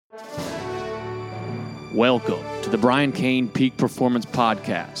Welcome to the Brian Cain Peak Performance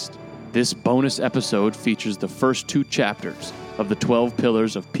Podcast. This bonus episode features the first two chapters of the 12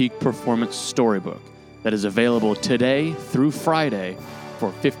 Pillars of Peak Performance storybook that is available today through Friday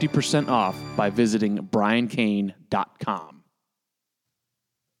for 50% off by visiting briancain.com.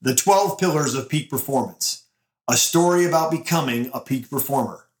 The 12 Pillars of Peak Performance, a story about becoming a peak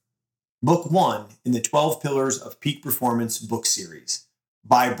performer. Book 1 in the 12 Pillars of Peak Performance book series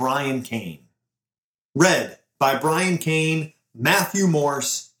by Brian Cain. Read by Brian Cain, Matthew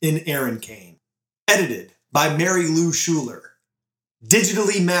Morse, and Aaron Cain. Edited by Mary Lou Schuler.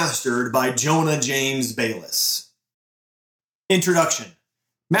 Digitally mastered by Jonah James Bayless. Introduction.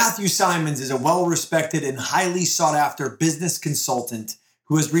 Matthew Simons is a well-respected and highly sought-after business consultant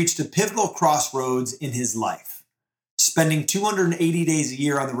who has reached a pivotal crossroads in his life. Spending 280 days a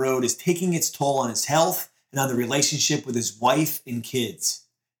year on the road is taking its toll on his health and on the relationship with his wife and kids.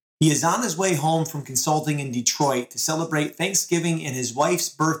 He is on his way home from consulting in Detroit to celebrate Thanksgiving and his wife's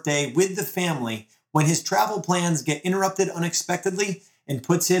birthday with the family when his travel plans get interrupted unexpectedly and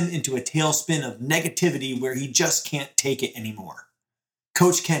puts him into a tailspin of negativity where he just can't take it anymore.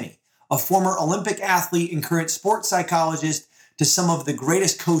 Coach Kenny, a former Olympic athlete and current sports psychologist to some of the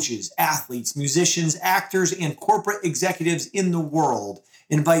greatest coaches, athletes, musicians, actors, and corporate executives in the world,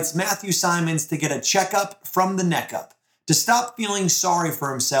 invites Matthew Simons to get a checkup from the neck up, to stop feeling sorry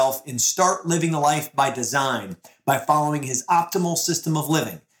for himself and start living a life by design by following his optimal system of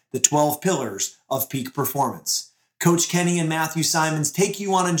living, the 12 Pillars of Peak Performance. Coach Kenny and Matthew Simons take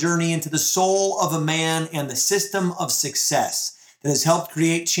you on a journey into the soul of a man and the system of success that has helped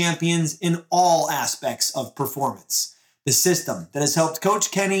create champions in all aspects of performance. The system that has helped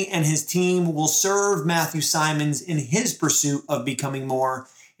Coach Kenny and his team will serve Matthew Simons in his pursuit of becoming more,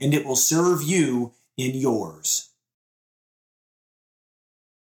 and it will serve you in yours.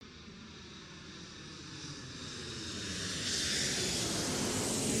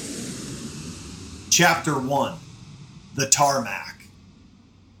 Chapter 1, The Tarmac.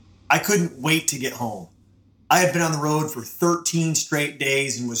 I couldn't wait to get home. I had been on the road for 13 straight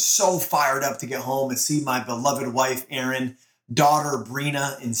days and was so fired up to get home and see my beloved wife, Erin, daughter,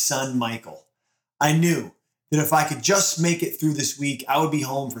 Brina, and son, Michael. I knew that if I could just make it through this week, I would be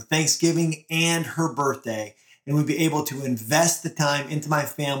home for Thanksgiving and her birthday and would be able to invest the time into my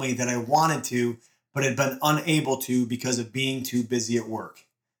family that I wanted to, but had been unable to because of being too busy at work.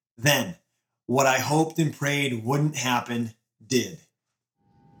 Then, what I hoped and prayed wouldn't happen did.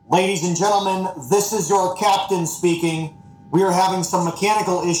 Ladies and gentlemen, this is your captain speaking. We are having some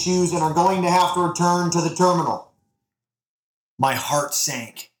mechanical issues and are going to have to return to the terminal. My heart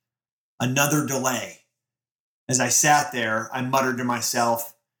sank. Another delay. As I sat there, I muttered to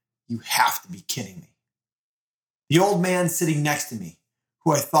myself, "You have to be kidding me." The old man sitting next to me,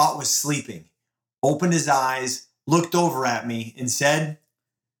 who I thought was sleeping, opened his eyes, looked over at me, and said,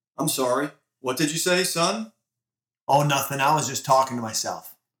 "I'm sorry. What did you say, son?" "Oh, nothing. I was just talking to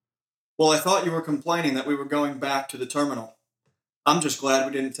myself." "Well, I thought you were complaining that we were going back to the terminal. I'm just glad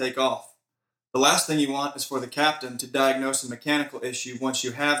we didn't take off. The last thing you want is for the captain to diagnose a mechanical issue once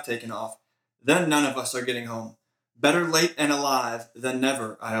you have taken off. Then none of us are getting home. Better late and alive than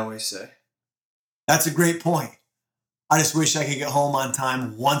never, I always say." That's a great point. I just wish I could get home on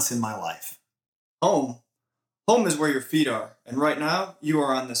time once in my life. Home? Home is where your feet are, and right now you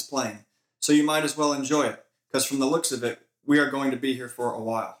are on this plane. So you might as well enjoy it, because from the looks of it, we are going to be here for a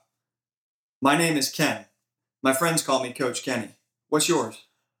while. My name is Ken. My friends call me Coach Kenny. What's yours?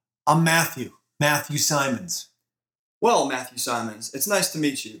 I'm Matthew Simons. Well, Matthew Simons, it's nice to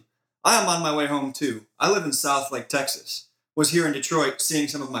meet you. I am on my way home too. I live in Southlake, Texas. Was here in Detroit seeing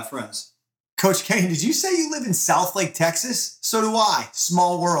some of my friends. Coach Kenny, did you say you live in Southlake, Texas? So do I.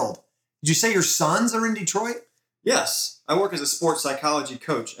 Small world. Did you say your sons are in Detroit? Yes, I work as a sports psychology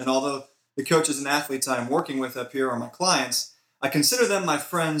coach, and although the coaches and athletes I am working with up here are my clients, I consider them my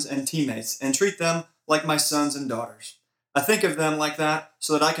friends and teammates and treat them like my sons and daughters. I think of them like that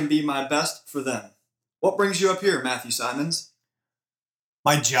so that I can be my best for them. What brings you up here, Matthew Simons?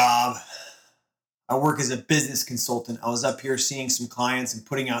 My job. I work as a business consultant. I was up here seeing some clients and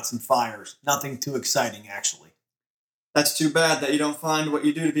putting out some fires. Nothing too exciting, actually. That's too bad that you don't find what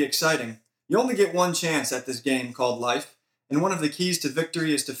you do to be exciting. You only get one chance at this game called life, and one of the keys to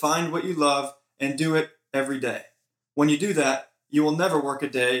victory is to find what you love and do it every day. When you do that, you will never work a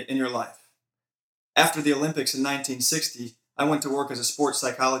day in your life. After the Olympics in 1960, I went to work as a sports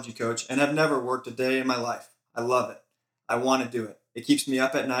psychology coach and have never worked a day in my life. I love it. I want to do it. It keeps me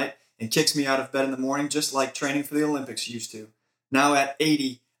up at night and kicks me out of bed in the morning just like training for the Olympics used to. Now at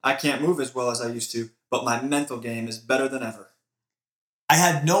 80, I can't move as well as I used to, but my mental game is better than ever. I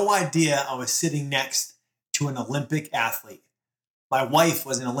had no idea I was sitting next to an Olympic athlete. My wife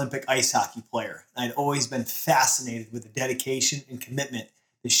was an Olympic ice hockey player, and I'd always been fascinated with the dedication and commitment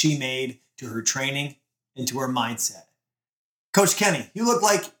that she made to her training and to her mindset. Coach Kenny, you look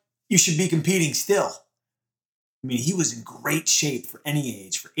like you should be competing still. I mean, he was in great shape for any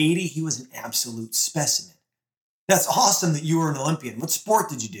age. For 80, he was an absolute specimen. That's awesome that you were an Olympian. What sport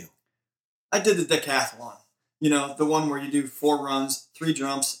did you do? I did the decathlon. You know, the one where you do 4 runs, 3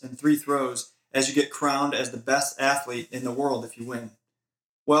 jumps, and 3 throws as you get crowned as the best athlete in the world if you win.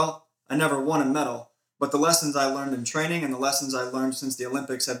 Well, I never won a medal, but the lessons I learned in training and the lessons I learned since the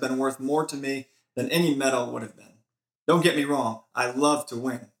Olympics have been worth more to me than any medal would have been. Don't get me wrong, I love to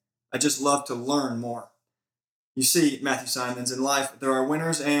win. I just love to learn more. You see, Matthew Simons, in life, there are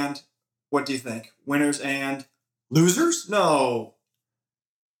winners and, what do you think? Winners and... Losers? No.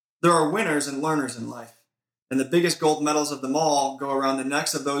 There are winners and learners in life. And the biggest gold medals of them all go around the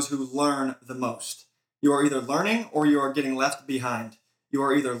necks of those who learn the most. You are either learning or you are getting left behind. You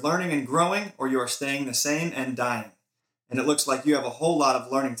are either learning and growing or you are staying the same and dying. And it looks like you have a whole lot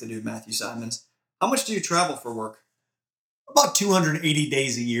of learning to do, Matthew Simons. How much do you travel for work? About 280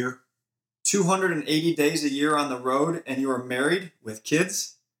 days a year. 280 days a year on the road, and you are married with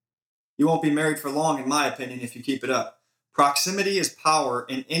kids? You won't be married for long, in my opinion, if you keep it up. Proximity is power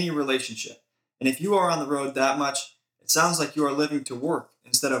in any relationship. And if you are on the road that much, it sounds like you are living to work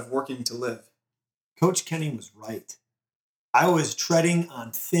instead of working to live. Coach Kenny was right. I was treading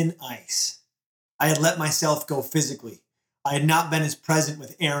on thin ice. I had let myself go physically. I had not been as present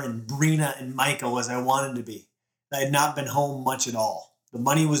with Aaron, Brina, and Michael as I wanted to be. I had not been home much at all. The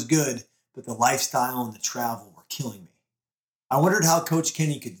money was good, but the lifestyle and the travel were killing me. I wondered how Coach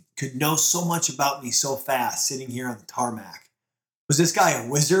Kenny could know so much about me so fast sitting here on the tarmac. Was this guy a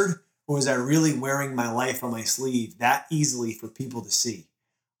wizard, or was I really wearing my life on my sleeve that easily for people to see?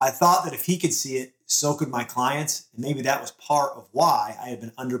 I thought that if he could see it, so could my clients, and maybe that was part of why I had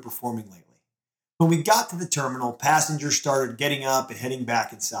been underperforming lately. When we got to the terminal, passengers started getting up and heading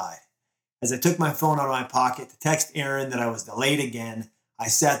back inside. As I took my phone out of my pocket to text Aaron that I was delayed again, I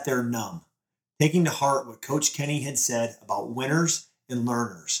sat there numb, taking to heart what Coach Kenny had said about winners and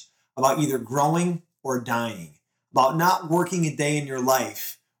learners, about either growing or dying, about not working a day in your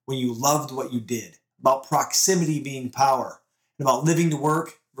life when you loved what you did, about proximity being power, and about living to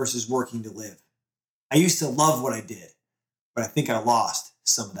work versus working to live. I used to love what I did, but I think I lost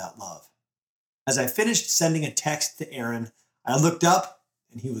some of that love. As I finished sending a text to Aaron, I looked up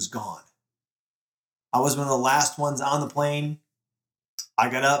and he was gone. I was one of the last ones on the plane. I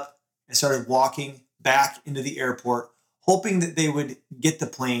got up and started walking back into the airport, hoping that they would get the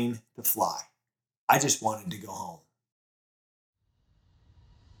plane to fly. I just wanted to go home.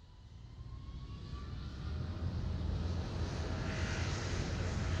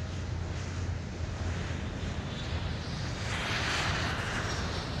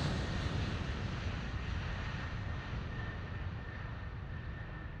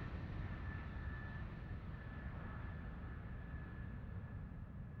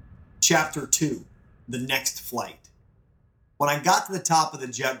 Chapter 2, The Next Flight. When I got to the top of the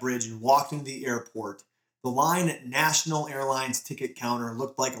jet bridge and walked into the airport, the line at National Airlines ticket counter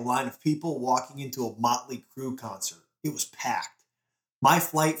looked like a line of people walking into a Motley Crue concert. It was packed. My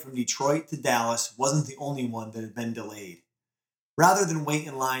flight from Detroit to Dallas wasn't the only one that had been delayed. Rather than wait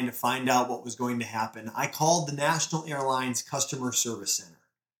in line to find out what was going to happen, I called the National Airlines Customer Service Center.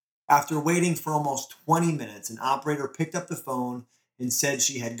 After waiting for almost 20 minutes, an operator picked up the phone and said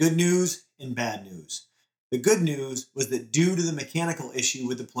she had good news and bad news. The good news was that due to the mechanical issue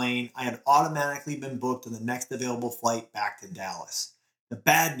with the plane, I had automatically been booked on the next available flight back to Dallas. The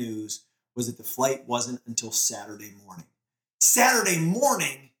bad news was that the flight wasn't until Saturday morning. Saturday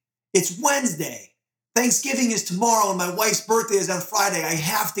morning? It's Wednesday. Thanksgiving is tomorrow and my wife's birthday is on Friday. I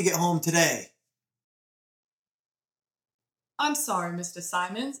have to get home today. I'm sorry, Mr.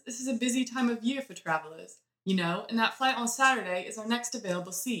 Simons. This is a busy time of year for travelers. You know, and that flight on Saturday is our next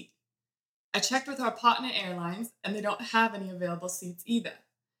available seat. I checked with our partner airlines, and they don't have any available seats either.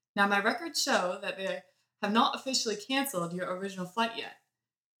 Now, my records show that they have not officially canceled your original flight yet,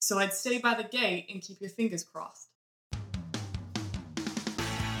 so I'd stay by the gate and keep your fingers crossed.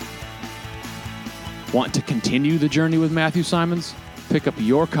 Want to continue the journey with Matthew Simons? Pick up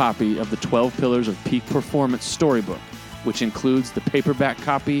your copy of the 12 Pillars of Peak Performance Storybook, which includes the paperback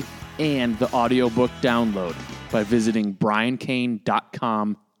copy and the audiobook download by visiting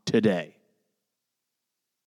briancane.com today.